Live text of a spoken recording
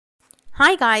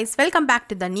Hi guys, welcome back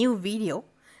to the new video.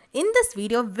 In this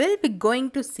video, we'll be going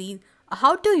to see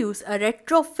how to use a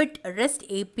retrofit REST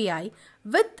API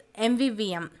with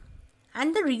MVVM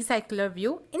and the Recycler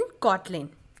View in Kotlin.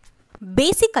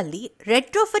 Basically,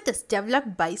 retrofit is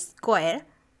developed by Square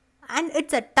and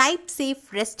it's a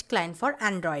type-safe REST client for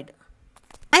Android.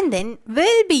 And then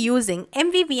we'll be using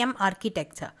MVVM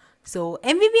Architecture. So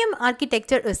MVVM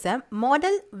Architecture is a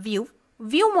model view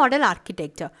model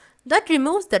architecture that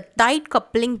removes the tight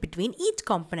coupling between each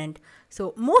component.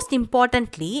 So most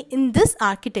importantly, in this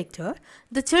architecture,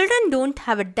 the children don't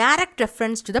have a direct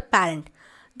reference to the parent.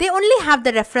 They only have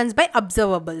the reference by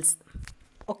observables.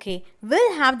 Okay,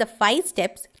 we'll have the 5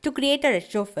 steps to create a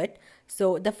retrofit.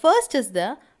 So the first is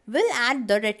we'll add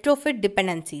the retrofit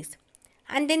dependencies.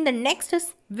 And then the next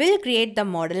is we'll create the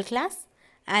model class.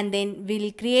 And then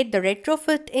we'll create the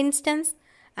retrofit instance.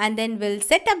 And then we'll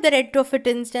set up the retrofit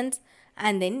instance.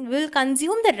 And then we'll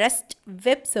consume the REST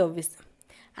web service.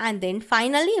 And then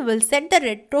finally we'll set the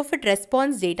retrofit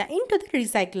response data into the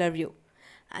recycler view.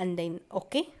 And then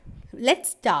okay, let's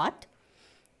start.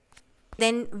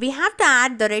 Then we have to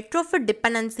add the retrofit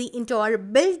dependency into our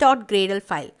build.gradle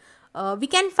file. We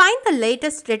can find the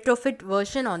latest retrofit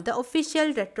version on the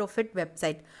official retrofit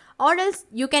website, or else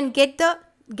you can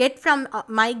get from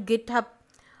my GitHub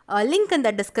link in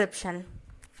the description.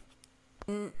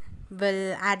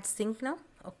 We'll add sync now.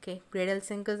 Okay, Gradle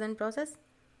sync is in process.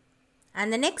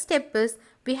 And the next step is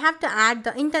we have to add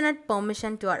the internet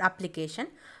permission to our application.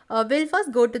 We'll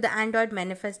first go to the Android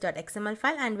manifest.xml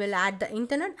file and we'll add the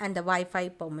internet and the Wi-Fi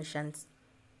permissions.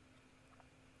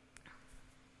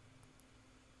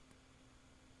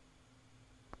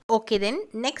 Okay, then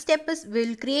next step is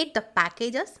we'll create the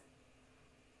packages.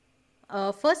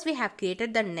 First we have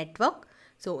created the network.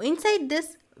 So inside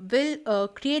this we'll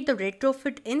create the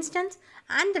retrofit instance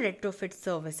and the retrofit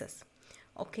services.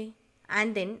 Okay.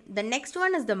 And then the next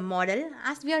one is the model.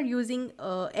 As we are using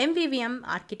MVVM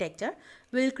architecture,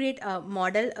 we'll create a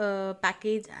model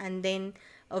package and then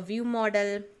a view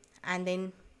model, and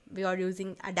then we are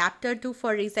using adapter too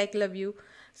for recycler view.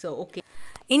 So okay,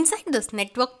 inside this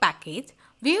network package,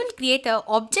 we will create an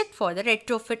object for the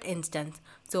retrofit instance.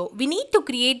 So we need to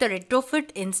create the retrofit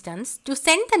instance to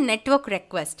send the network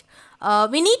request.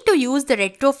 We need to use the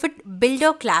retrofit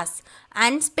builder class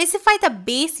and specify the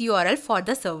base URL for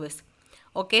the service.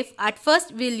 Okay, at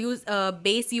first we'll use a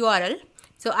base URL.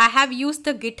 So I have used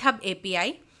the GitHub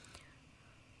API.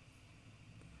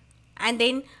 And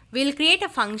then we'll create a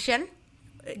function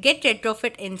get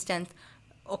retrofit instance.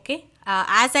 Okay,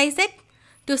 as I said,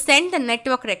 to send the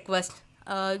network request,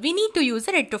 we need to use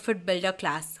a retrofit builder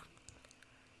class.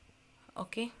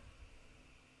 Okay.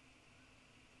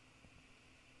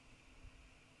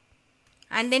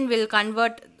 And then we'll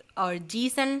convert our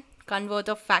JSON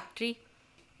converter factory.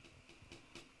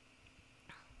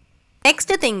 Next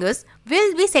thing is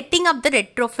we'll be setting up the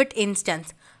retrofit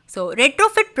instance. So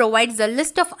retrofit provides a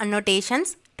list of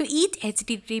annotations to each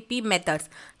HTTP methods.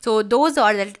 So those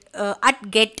are the at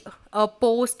get,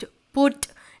 post, put,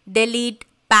 delete,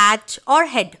 patch or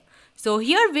head. So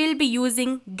here we'll be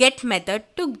using get method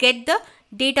to get the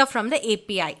data from the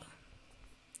API.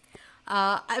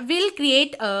 We'll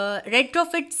create a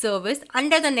retrofit service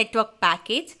under the network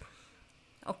package.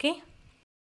 Okay.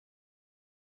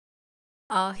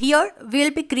 Here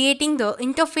we'll be creating the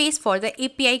interface for the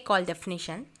API call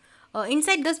definition.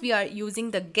 Inside this we are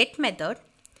using the get method.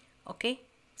 Okay,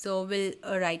 so we'll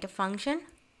write a function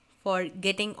for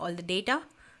getting all the data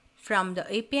from the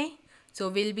API. So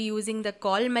we'll be using the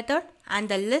call method and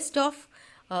the list of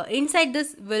inside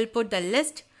this we'll put the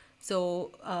list.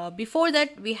 So before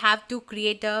that we have to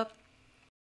create a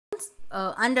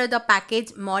under the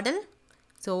package model.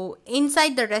 So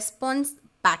inside the response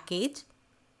package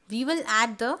we will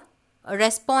add the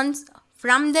response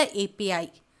from the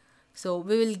API. So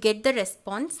we will get the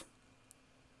response.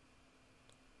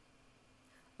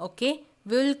 Okay,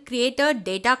 we will create a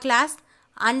data class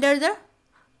under the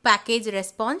package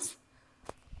response.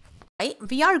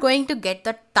 We are going to get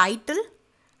the title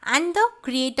and the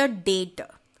creator date.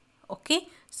 Okay,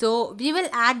 so we will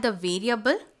add the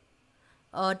variable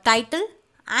title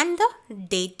and the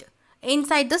date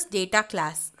inside this data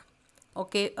class.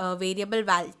 Okay, variable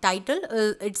title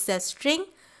it's a string,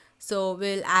 so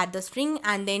we'll add the string,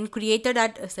 and then creator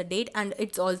that is a date and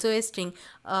it's also a string.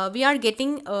 We are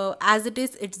getting as it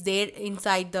is, it's there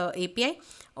inside the API.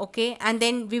 Okay, and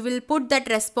then we will put that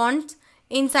response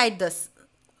inside this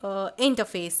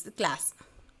interface class.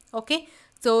 Okay,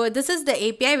 so this is the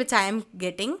API which I am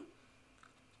getting.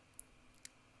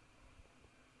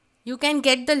 You can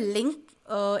get the link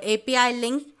API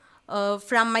link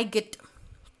from my Git.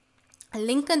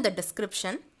 link in the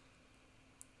description.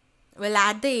 We'll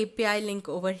add the API link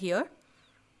over here.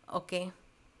 Okay.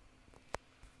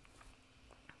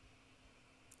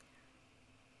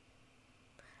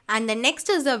 And the next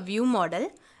is a view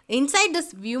model. Inside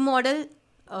this view model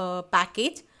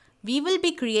package, we will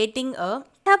be creating a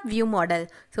view model.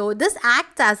 So this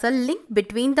acts as a link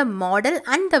between the model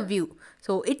and the view.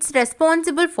 So it's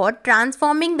responsible for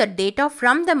transforming the data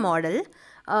from the model.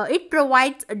 It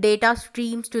provides data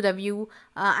streams to the view,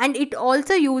 and it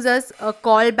also uses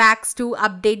callbacks to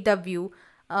update the view.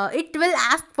 It will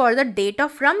ask for the data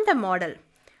from the model.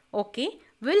 Okay,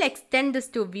 we'll extend this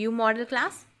to view model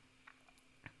class.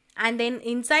 And then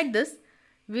inside this,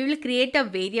 we will create a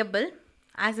variable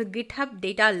as a GitHub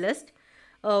data list,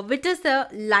 which is the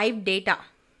live data.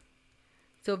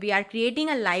 So we are creating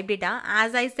a live data.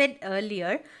 As I said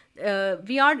earlier,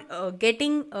 we are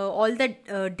getting all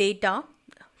the data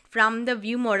from the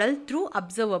view model through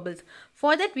observables.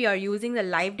 For that, we are using the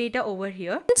live data over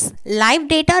here. Since live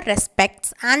data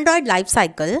respects Android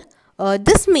lifecycle,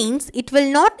 this means it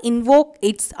will not invoke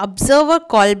its observer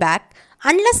callback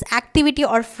unless activity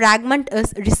or fragment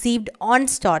is received on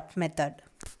start method.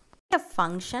 A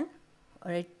function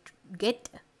or a get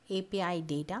API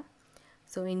data.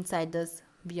 So inside this,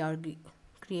 we are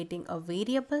creating a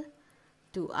variable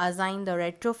to assign the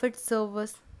retrofit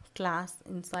service class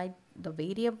inside the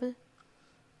variable.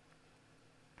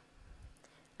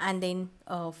 And then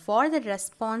for the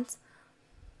response,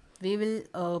 we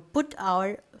will put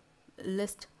our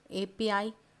list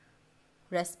API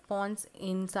response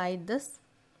inside this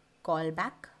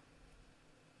callback.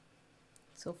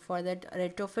 So for that,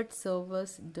 retrofit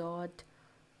service dot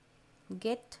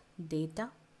get data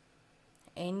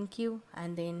enqueue,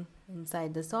 and then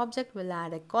inside this object we'll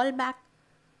add a callback.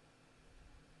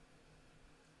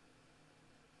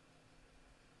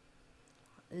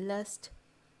 List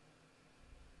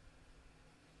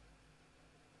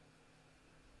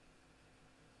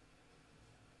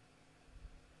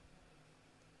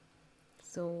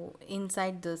so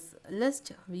inside this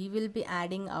list we will be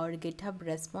adding our GitHub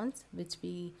response, which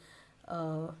we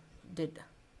did,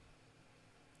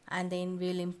 and then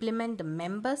we'll implement the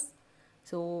members.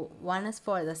 So one is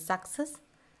for the success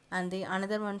and the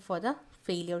another one for the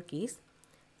failure case.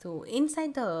 So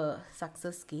inside the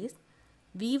success case,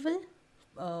 we will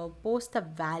post the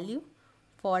value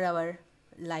for our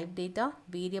live data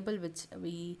variable which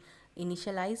we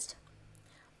initialized.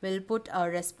 We'll put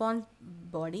our response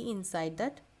body inside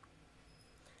that,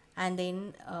 and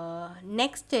then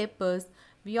next step is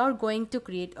we are going to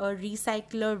create a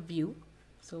recycler view.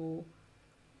 So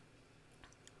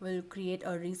we'll create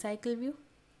a recycle view.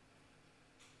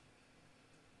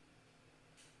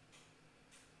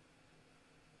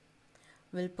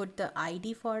 We'll put the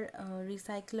ID for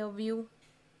recycler view.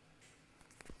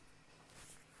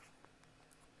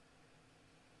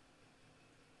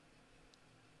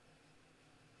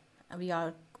 We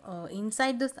are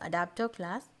inside this adapter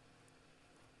class.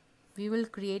 We will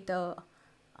create a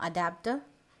adapter.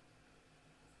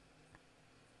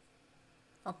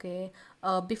 Okay,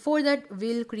 before that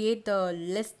we'll create the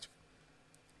list.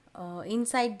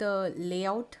 Inside the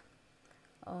layout,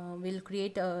 we'll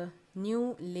create a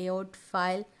new layout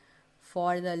file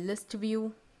for the list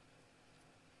view.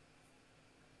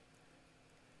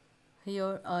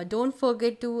 Here, don't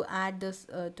forget to add this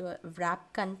to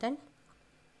wrap content.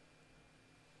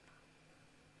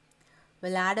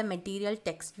 We'll add a material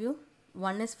text view.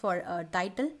 One is for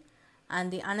title and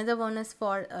the another one is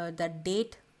for the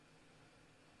date.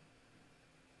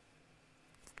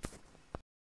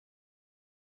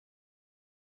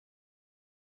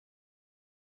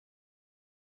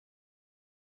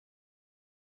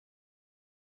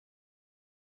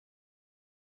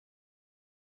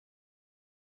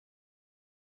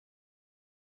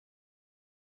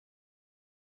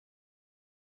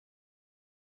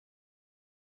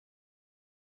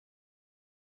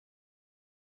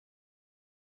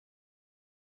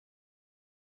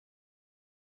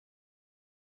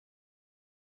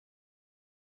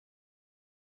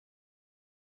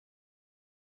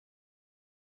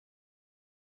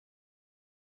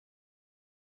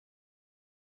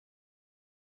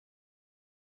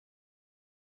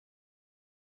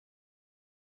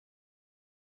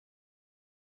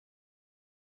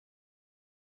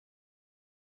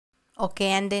 Okay,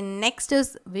 and then next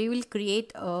is we will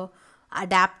create a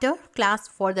adapter class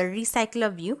for the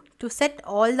recycler view to set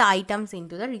all the items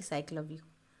into the recycler view.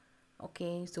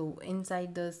 Okay, so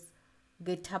inside this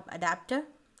GitHub adapter,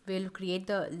 we'll create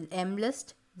the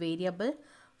mlist variable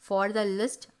for the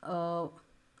list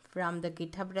from the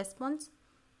GitHub response,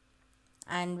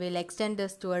 and we'll extend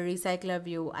this to a recycler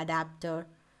view adapter,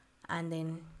 and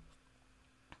then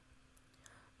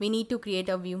we need to create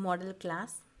a view model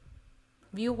class,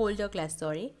 view holder class,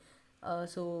 sorry.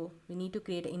 So we need to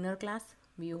create an inner class,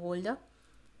 view holder.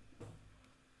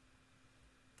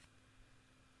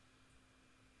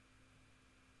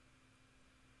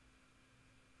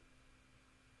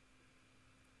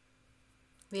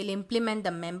 We'll implement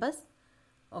the members.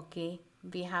 Okay,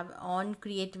 we have on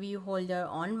create view holder,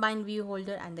 on bind view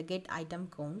holder, and the get item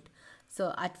count.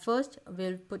 So at first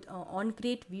we'll put on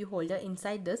create view holder.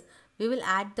 Inside this we will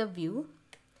add the view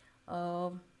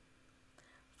from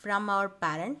our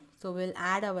parent. So we'll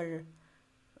add our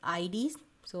IDs.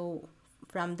 So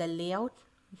from the layout,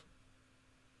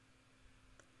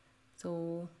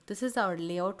 so this is our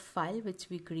layout file which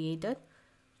we created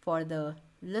for the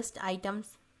list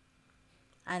items,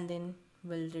 and then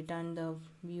we'll return the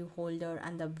view holder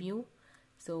and the view.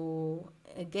 So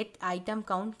get item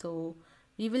count, so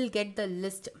we will get the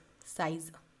list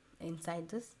size inside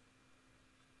this,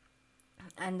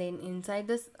 and then inside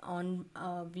this on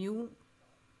view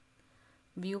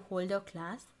holder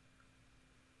class,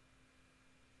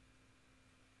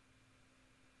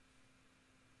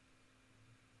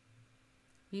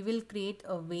 we will create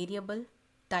a variable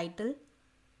title,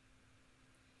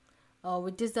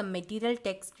 which is the material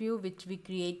text view which we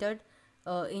created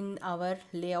in our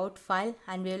layout file,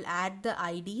 and we will add the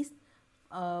IDs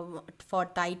for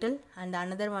title, and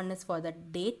another one is for the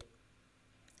date.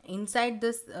 Inside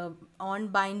this on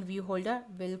bind view holder,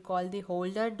 we'll call the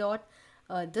holder dot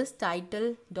this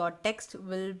title dot text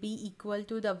will be equal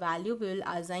to the value we will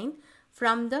assign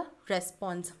from the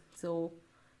response. So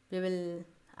we will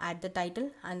add the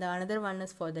title, and the another one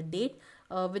is for the date,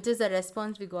 which is the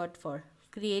response we got for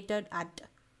created at.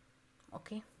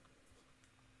 Okay,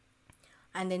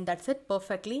 and then that's it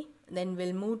perfectly. Then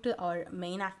we'll move to our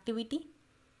main activity.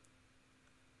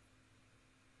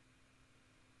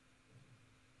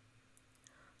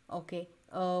 Okay,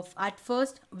 at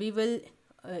first we will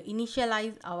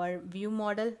initialize our view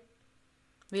model.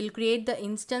 We'll create the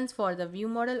instance for the view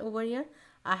model over here.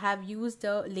 I have used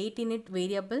the late init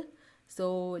variable.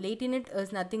 So late init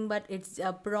is nothing but it's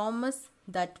a promise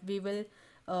that we will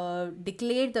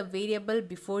declare the variable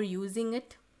before using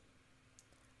it,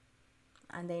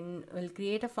 and then we'll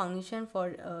create a function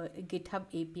for GitHub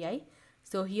API.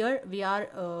 So here we are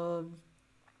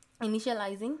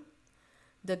initializing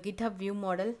the GitHub view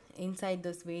model inside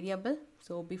this variable,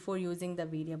 so before using the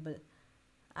variable,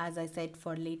 as I said,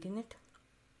 for late init.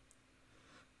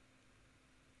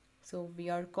 So we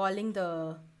are calling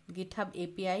the GitHub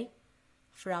API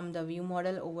from the view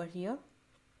model over here,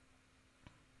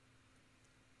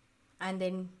 and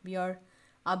then we are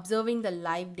observing the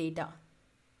live data,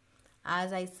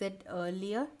 as I said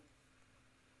earlier.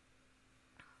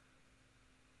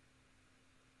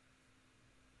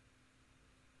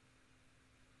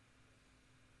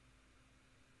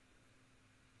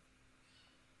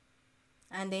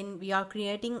 And then we are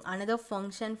creating another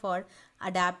function for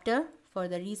adapter for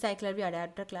the Recyclerview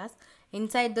Adapter class.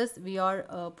 Inside this we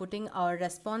are putting our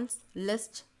response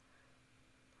list.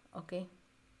 Okay,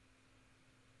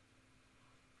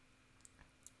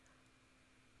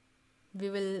 we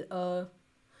will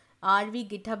RV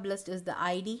GitHub list is the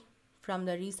ID from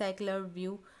the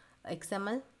Recyclerview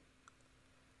XML.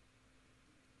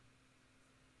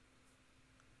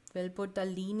 We'll put the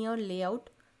linear layout,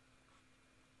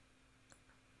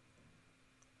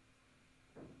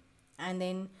 and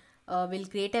then we'll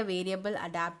create a variable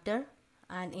adapter,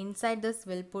 and inside this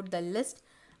we'll put the list,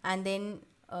 and then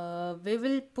we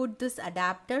will put this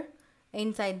adapter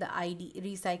inside the ID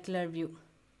Recyclerview.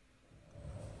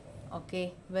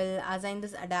 Okay, we'll assign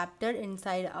this adapter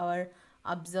inside our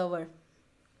observer.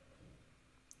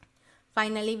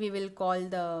 Finally, we will call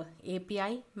the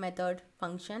API method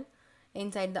function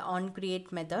inside the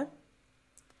onCreate method,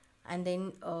 and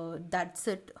then that's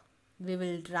it. We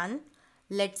will run.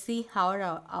 Let's see how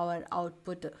our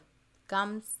output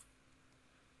comes.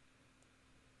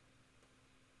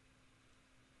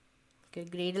 Okay,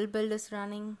 Gradle build is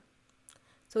running.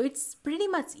 So it's pretty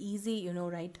much easy, you know,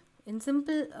 right? In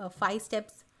simple 5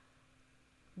 steps,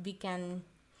 we can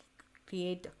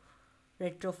create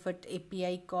retrofit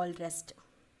API called REST.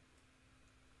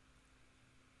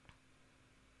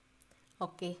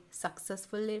 Okay,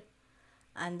 successfully,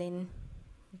 and then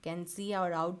you can see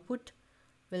our output.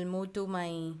 We'll move to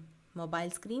my mobile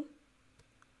screen.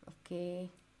 Okay,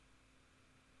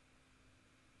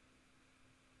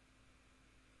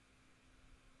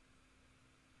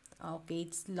 okay,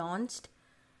 it's launched.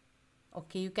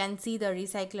 Okay, you can see the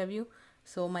recycler view.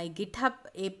 So my GitHub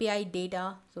API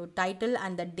data, so title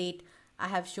and the date I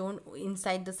have shown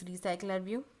inside this recycler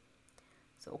view.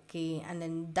 So okay, and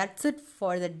then that's it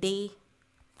for the day.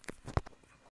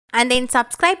 And then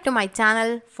subscribe to my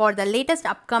channel for the latest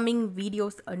upcoming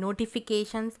videos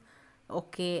notifications.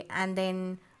 Okay, and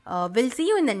then we'll see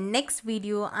you in the next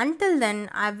video. Until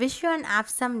then, I wish you an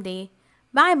awesome day.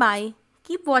 Bye bye.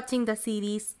 Keep watching the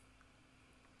series.